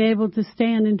to be able to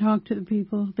stand and talk to the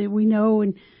people that we know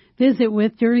and visit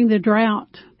with during the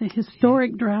drought, the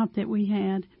historic drought that we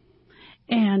had,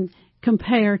 and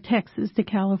compare Texas to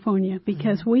California,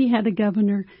 because we had a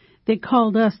governor that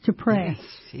called us to pray.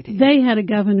 Yes, he did. They had a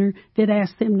governor that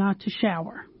asked them not to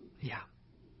shower. Yeah.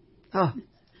 Oh.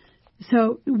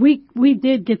 So we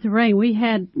did get the rain. We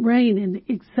had rain in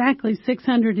exactly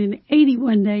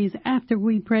 681 days after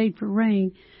we prayed for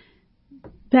rain.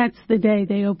 That's the day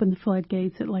they opened the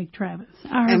floodgates at Lake Travis.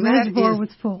 Our reservoir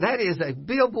was full. That is a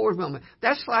billboard moment.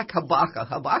 That's like Habakkuk.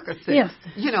 Habakkuk said, yes.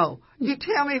 You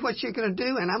tell me what you're going to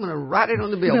do, and I'm going to write it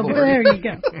on the billboard. There you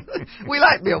go. We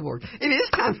like billboards. It is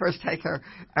time for us to take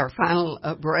our final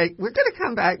break. We're going to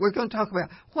come back. We're going to talk about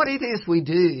what it is we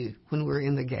do when we're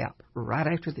in the gap right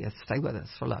after this. Stay with us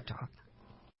for Love Talk.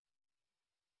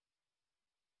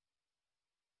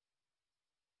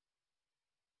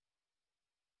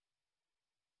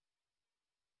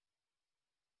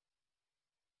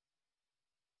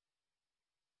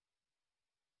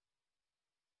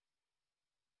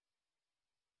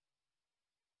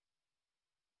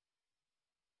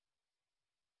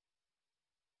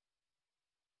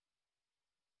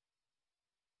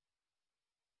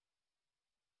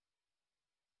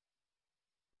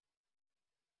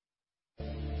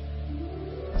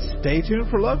 Stay tuned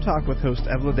for Love Talk with host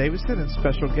Evelyn Davidson and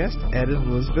special guest Ed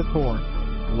and Elizabeth Horn.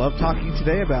 Love talking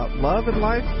today about love and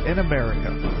life in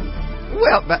America.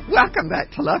 Well, welcome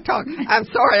back to Love Talk. I'm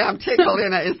sorry I'm tickled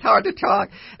and it's hard to talk.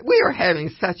 We are having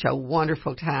such a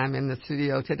wonderful time in the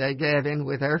studio today, Gavin,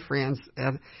 with our friends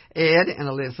Ed and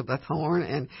Elizabeth Horn.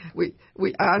 And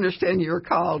I understand you're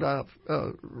called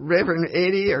Reverend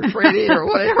Eddie or Freddie or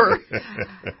whatever.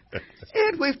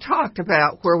 Ed, we've talked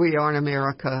about where we are in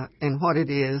America and what it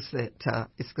is that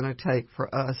it's going to take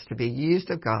for us to be used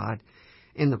of God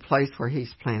in the place where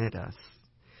He's planted us,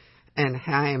 and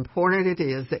how important it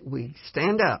is that we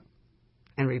stand up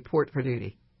and report for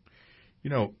duty.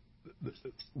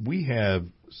 We have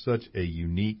such a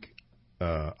unique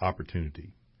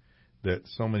opportunity that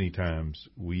so many times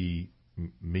we,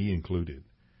 me included,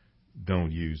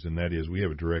 don't use, and that is we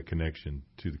have a direct connection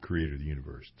to the Creator of the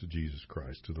universe, to Jesus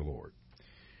Christ, to the Lord.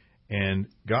 And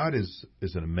God is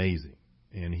an amazing,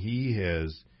 and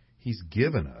He's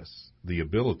given us the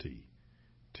ability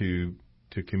to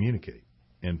communicate.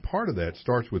 And part of that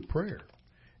starts with prayer.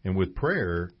 And with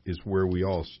prayer is where we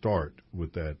all start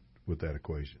with that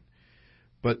equation.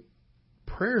 But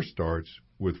prayer starts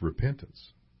with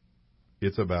repentance.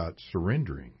 It's about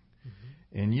surrendering.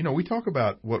 And, we talk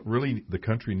about what really the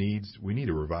country needs. We need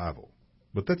a revival.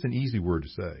 But that's an easy word to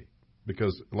say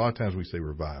because a lot of times we say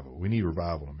revival. We need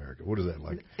revival in America. What is that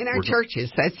like? In our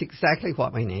churches, that's exactly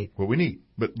what we need. What we need.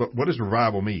 But what does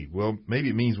revival mean? Well, maybe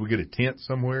it means we get a tent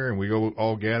somewhere and we go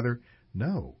all gather.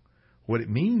 No. What it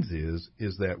means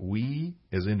is that we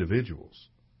as individuals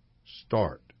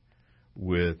start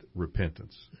with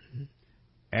repentance,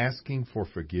 asking for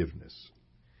forgiveness,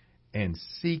 and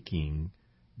seeking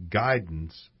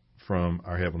guidance from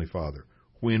our Heavenly Father.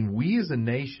 When we as a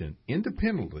nation,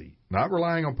 independently, not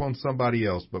relying upon somebody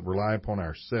else, but rely upon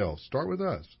ourselves, start with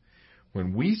us.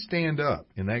 When we stand up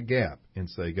in that gap and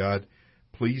say, God,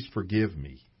 please forgive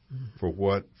me for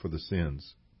the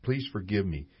sins. Please forgive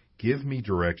me. Give me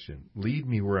direction. Lead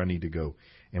me where I need to go.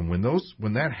 And when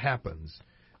that happens,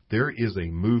 there is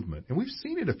a movement. And we've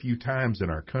seen it a few times in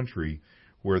our country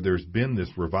where there's been this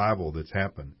revival that's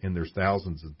happened, and there's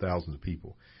thousands and thousands of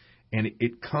people. And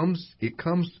it comes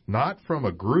not from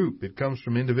a group. It comes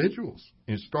from individuals.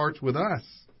 It starts with us.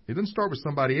 It doesn't start with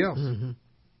somebody else. Mm-hmm.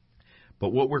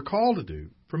 But what we're called to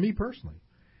do, for me personally,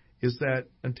 is that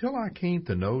until I came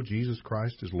to know Jesus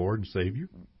Christ as Lord and Savior,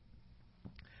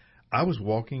 I was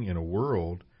walking in a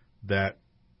world that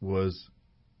was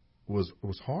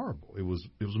horrible. It was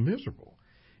miserable.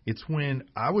 It's when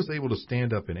I was able to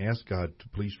stand up and ask God to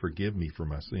please forgive me for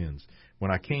my sins,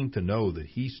 when I came to know that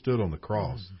He stood on the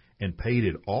cross and paid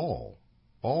it all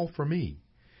for me.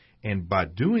 And by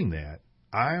doing that,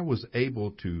 I was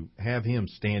able to have Him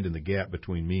stand in the gap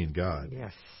between me and God,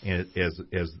 yes,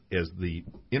 as the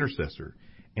intercessor.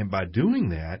 And by doing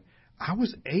that, I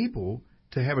was able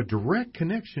to have a direct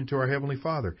connection to our Heavenly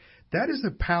Father. That is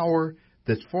a power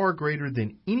that's far greater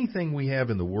than anything we have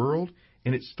in the world.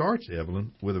 And it starts,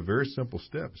 Evelyn, with a very simple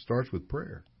step. It starts with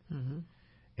prayer. Mm-hmm.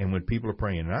 And when people are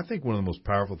praying, and I think one of the most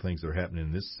powerful things that are happening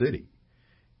in this city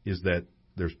is that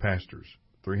there's pastors,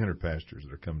 300 pastors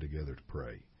that are coming together to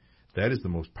pray. That is the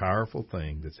most powerful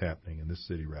thing that's happening in this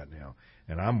city right now.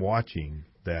 And I'm watching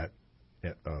that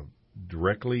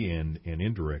directly and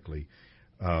indirectly.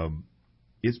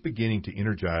 It's beginning to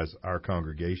energize our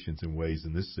congregations in ways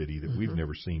in this city that we've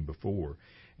never seen before.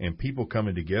 And people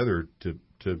coming together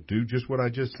to do just what I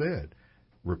just said,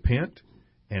 repent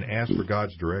and ask for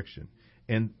God's direction.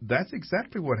 And that's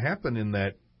exactly what happened in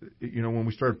that, when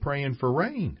we started praying for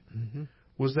rain,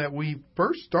 was that we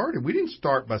didn't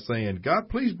start by saying, God,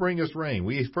 please bring us rain.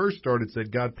 We first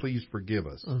said, God, please forgive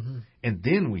us. And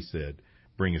then we said,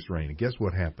 bring us rain. And guess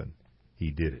what happened? He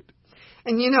did it.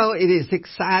 And it is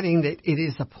exciting that it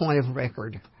is a point of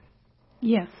record.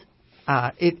 Yes.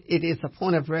 It is a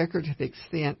point of record to the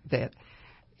extent that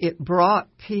it brought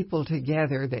people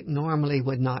together that normally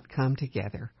would not come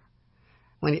together.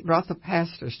 When it brought the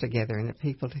pastors together and the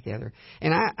people together.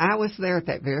 And I was there at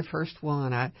that very first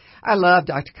one. I love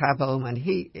Dr. Kai Bowman.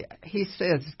 He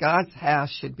says God's house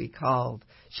should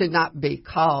not be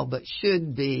called, but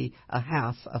should be a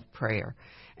house of prayer.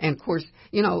 And, of course,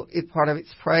 part of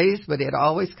it's praise, but it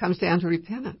always comes down to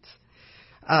repentance.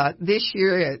 This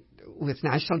year, with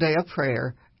National Day of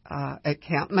Prayer at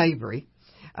Camp Mabry,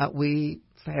 we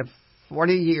have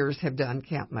 40 years have done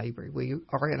Camp Mabry. We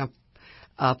are in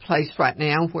a place right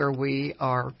now where we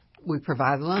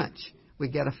provide lunch. We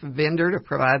get a vendor to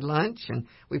provide lunch, and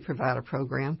we provide a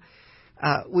program.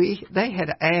 They had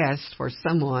asked for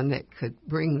someone that could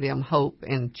bring them hope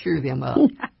and cheer them up.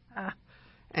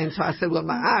 And so I said, well,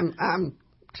 I'm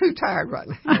too tired right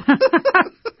now.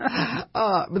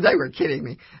 But they were kidding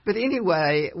me. But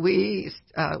anyway, we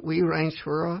arranged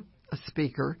for a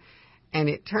speaker, and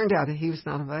it turned out that he was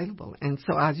not available. And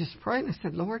so I just prayed, and I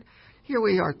said, Lord, here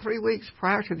we are 3 weeks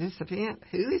prior to this event.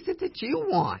 Who is it that you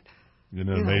want? Isn't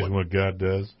it amazing what God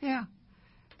does? Yeah.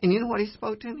 And you know what He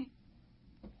spoke to me?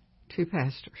 2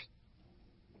 pastors.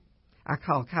 I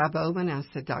called Kai Bowman. I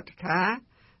said, Dr. Kai,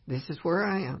 this is where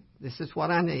I am. This is what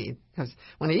I need. Because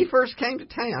when he first came to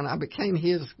town, I became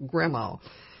his grandma.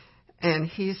 And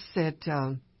he said,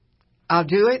 I'll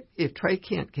do it if Trey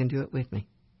Kent can do it with me.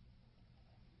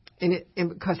 And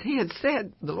because he had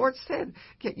said, the Lord said,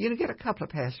 get a couple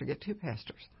of pastors, get 2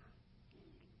 pastors.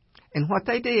 And what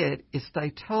they did is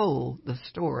they told the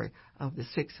story of the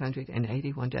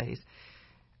 681 days.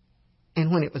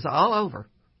 And when it was all over,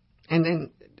 and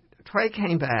then Trey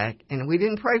came back, and we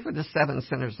didn't pray for the 7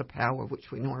 centers of power, which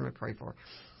we normally pray for.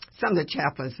 Some of the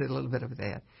chaplains did a little bit of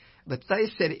that. But they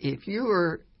said, if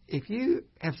you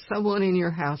have someone in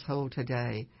your household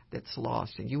today that's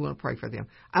lost and you want to pray for them,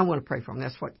 I want to pray for them.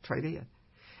 That's what Trey did.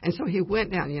 And so he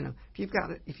went down, if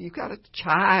you've got a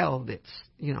child that's,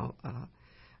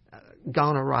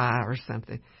 gone awry or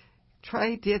something.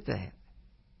 Trey did that.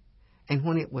 And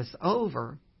when it was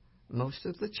over, most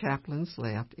of the chaplains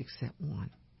left except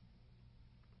one.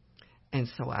 And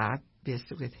so I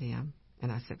visited with him,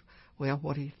 and I said, well,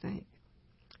 what do you think?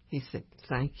 He said,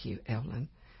 thank you, Evelyn.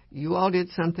 You all did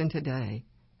something today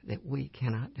that we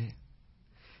cannot do.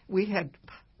 We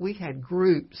had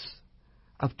groups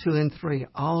of 2 and 3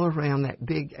 all around that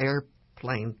big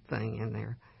airplane thing in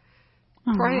there,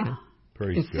 praying.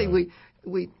 Praise and see,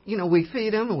 God. we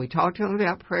feed them and we talk to them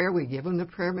about prayer. We give them the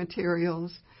prayer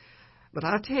materials. But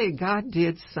I tell you, God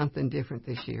did something different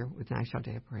this year with National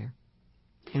Day of Prayer,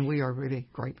 and we are really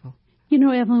grateful. You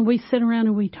know, Evelyn, we sit around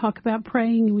and we talk about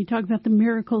praying and we talk about the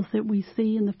miracles that we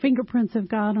see and the fingerprints of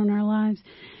God on our lives.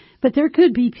 But there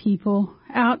could be people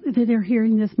out that are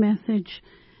hearing this message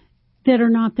that are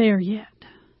not there yet.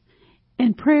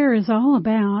 And prayer is all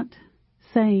about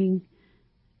saying,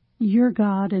 you're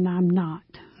God and I'm not.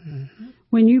 Mm-hmm.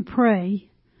 When you pray,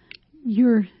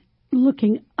 you're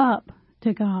looking up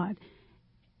to God.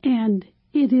 And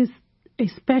it is a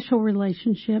special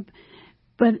relationship.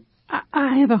 But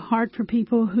I have a heart for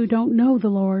people who don't know the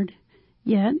Lord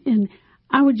yet. And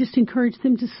I would just encourage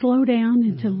them to slow down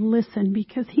and to listen,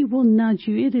 because He will nudge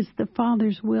you. It is the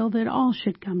Father's will that all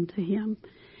should come to Him.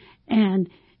 And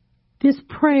this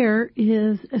prayer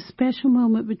is a special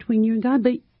moment between you and God.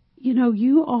 But, you know,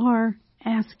 you are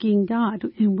asking God.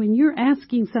 And when you're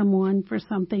asking someone for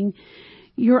something,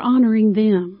 you're honoring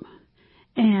them.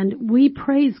 And we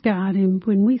praise God. And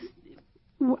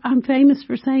I'm famous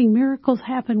for saying miracles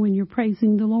happen when you're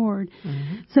praising the Lord.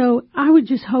 Mm-hmm. So I would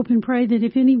just hope and pray that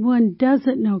if anyone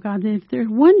doesn't know God, that if they're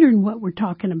wondering what we're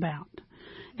talking about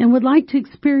and would like to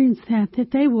experience that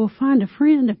they will find a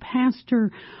friend, a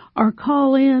pastor, or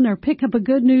call in or pick up a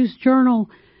Good News Journal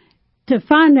to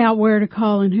find out where to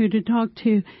call and who to talk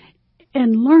to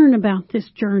and learn about this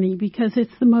journey, because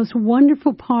it's the most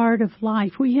wonderful part of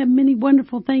life. We have many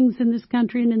wonderful things in this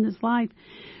country and in this life,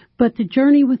 but the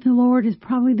journey with the Lord is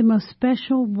probably the most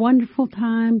special, wonderful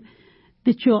time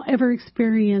that you'll ever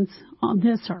experience on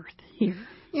this earth here.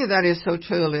 Yeah, that is so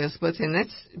true, Elizabeth. And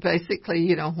that's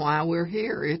basically, why we're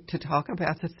here, to talk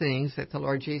about the things that the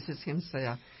Lord Jesus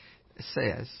Himself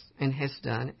says and has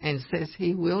done and says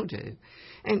He will do.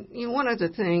 And one of the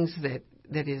things that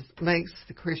makes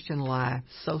the Christian life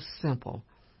so simple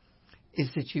is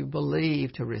that you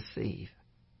believe to receive.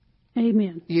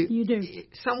 Amen. You do.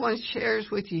 Someone shares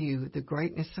with you the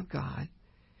greatness of God,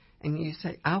 and you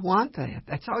say, I want that.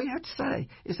 That's all you have to say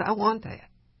is, I want that.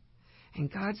 And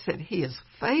God said He is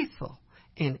faithful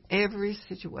in every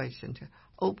situation to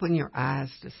open your eyes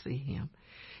to see Him.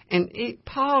 And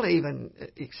Paul even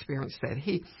experienced that.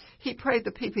 He prayed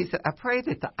to people, he said, I pray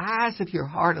that the eyes of your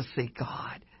heart will see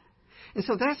God. And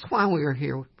so that's why we are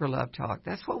here for Love Talk.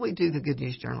 That's why we do the Good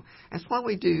News Journal. That's why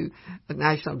we do the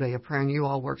National Day of Prayer, and you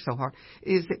all work so hard,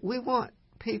 is that we want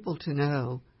people to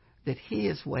know that He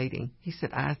is waiting. He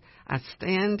said, I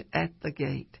stand at the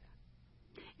gate.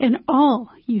 And all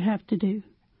you have to do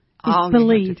is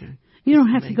believe. You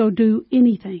don't have to go do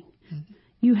anything. Mm-hmm.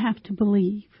 You have to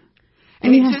believe.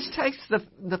 And it just takes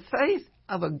the faith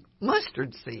of a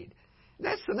mustard seed.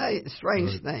 That's the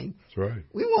strange thing. That's right.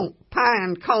 We want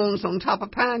pine cones on top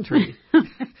of pine trees.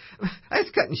 That's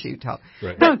cut and shoot talk.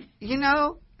 Right. But,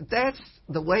 that's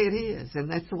the way it is, and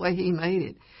that's the way He made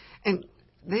it. And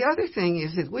the other thing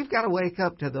is that we've got to wake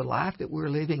up to the life that we're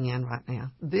living in right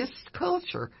now. This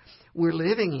culture we're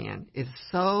living in is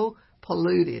so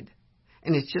polluted,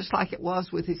 and it's just like it was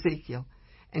with Ezekiel.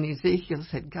 And Ezekiel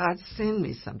said, God, send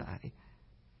me somebody.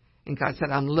 And God said,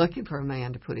 I'm looking for a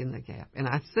man to put in the gap. And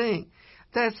I think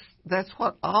that's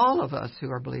what all of us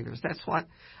who are believers, that's what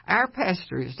our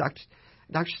pastor is,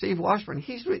 Dr. Steve Washburn.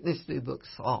 He's written this new book,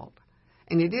 Salt.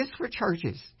 And it is for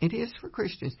churches. It is for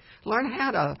Christians. Learn how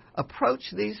to approach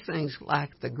these things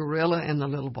like the gorilla and the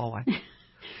little boy.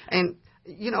 And,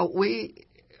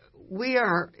 we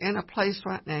are in a place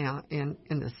right now in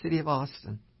the city of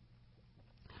Austin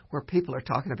where people are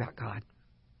talking about God.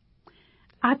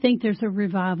 I think there's a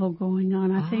revival going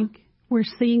on. I think we're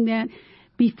seeing that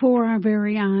before our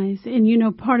very eyes.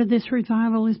 And, part of this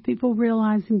revival is people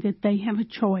realizing that they have a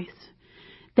choice.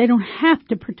 They don't have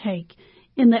to partake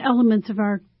in the elements of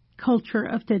our culture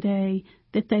of today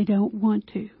that they don't want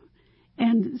to.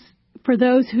 And for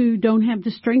those who don't have the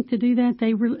strength to do that,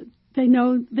 they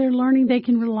know they're learning they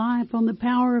can rely upon the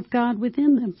power of God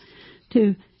within them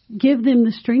to give them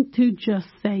the strength to just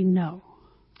say no.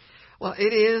 Well,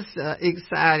 it is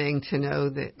exciting to know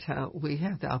that we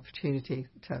have the opportunity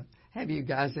to have you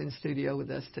guys in studio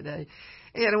with us today.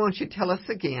 And I want you to tell us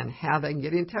again how they can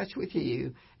get in touch with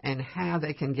you and how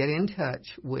they can get in touch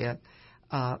with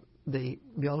the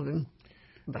building,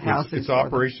 the houses. It's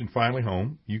Operation Finally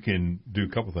Home. You can do a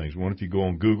couple things. One, if you go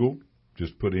on Google,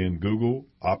 just put in Google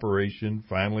Operation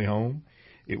Finally Home.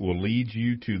 It will lead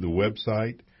you to the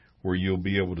website where you'll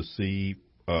be able to see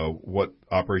what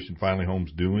Operation Finally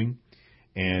Home's doing.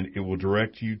 And it will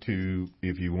direct you to,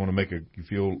 if you want to you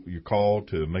feel you're called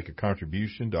to make a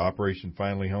contribution to Operation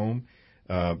Finally Home,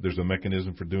 there's a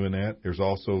mechanism for doing that. There's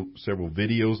also several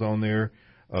videos on there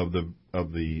of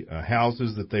the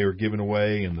houses that they are giving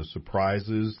away and the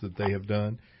surprises that they have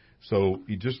done. So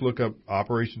you just look up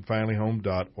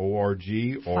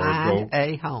operationfinallyhome.org or Find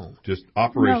a home. Just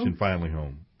Operation Finally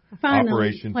Home. Finally,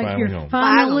 Operation like Finally Home.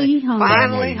 Finally home.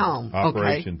 Finally home.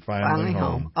 Operation Okay. Finally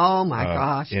Home. Oh my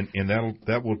gosh. And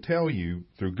that will tell you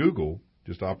through Google,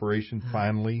 just Operation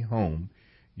Finally Home,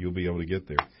 you'll be able to get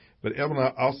there. But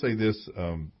Evelyn, I'll say this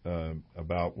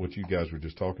about what you guys were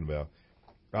just talking about.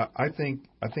 I think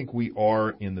we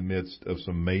are in the midst of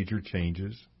some major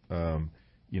changes.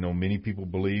 Many people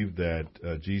believe that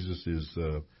Jesus is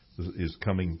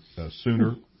coming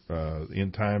sooner.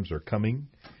 End times are coming.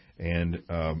 And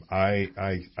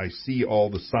I see all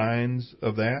the signs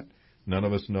of that. None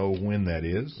of us know when that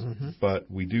is,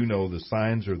 but we do know the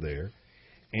signs are there.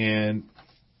 And,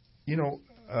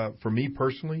 for me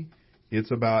personally,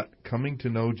 it's about coming to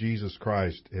know Jesus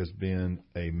Christ has been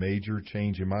a major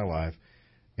change in my life.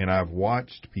 And I've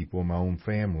watched people in my own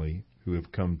family who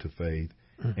have come to faith,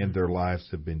 and their lives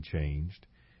have been changed.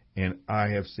 And I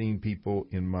have seen people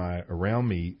around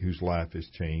me whose life has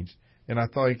changed. And I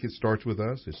think it starts with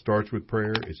us. It starts with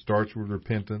prayer. It starts with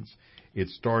repentance. It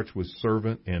starts with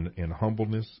servant and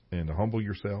humbleness and to humble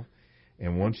yourself.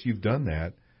 And once you've done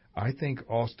that, I think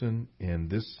Austin and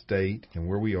this state and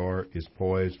where we are is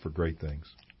poised for great things.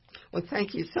 Well,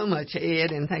 thank you so much,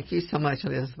 Ed, and thank you so much,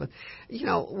 Elizabeth.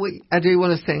 I do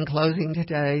want to say in closing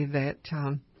today that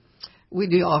we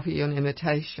do offer you an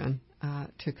invitation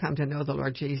to come to know the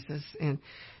Lord Jesus. And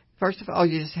first of all,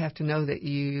 you just have to know that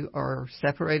you are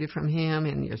separated from Him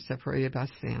and you're separated by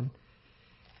sin.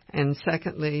 And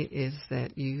secondly is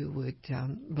that you would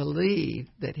believe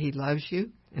that He loves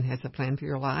you and has a plan for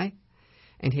your life,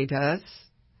 and He does.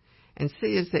 And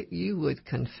C is that you would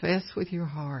confess with your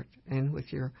heart and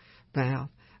with your mouth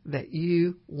that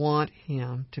you want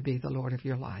Him to be the Lord of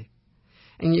your life.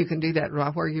 And you can do that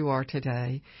right where you are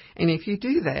today. And if you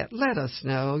do that, let us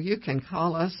know. You can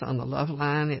call us on the Love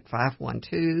Line at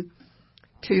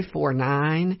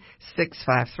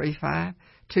 512-249-6535,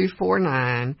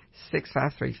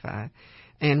 249-6535.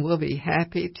 And we'll be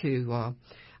happy to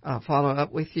follow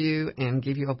up with you and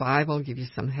give you a Bible, give you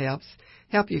some help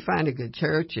you find a good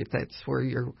church if that's where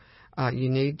you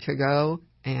need to go.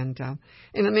 And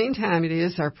in the meantime, it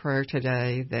is our prayer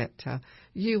today that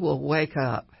you will wake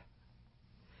up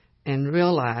and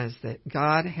realize that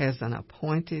God has an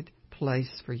appointed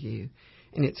place for you,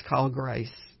 and it's called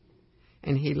grace.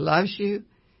 And He loves you,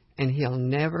 and He'll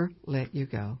never let you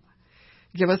go.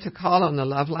 Give us a call on the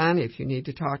Love Line if you need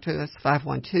to talk to us,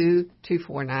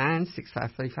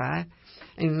 512-249-6535.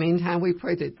 In the meantime, we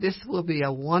pray that this will be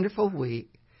a wonderful week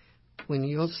when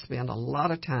you'll spend a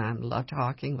lot of time love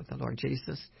talking with the Lord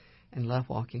Jesus and love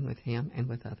walking with Him and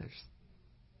with others.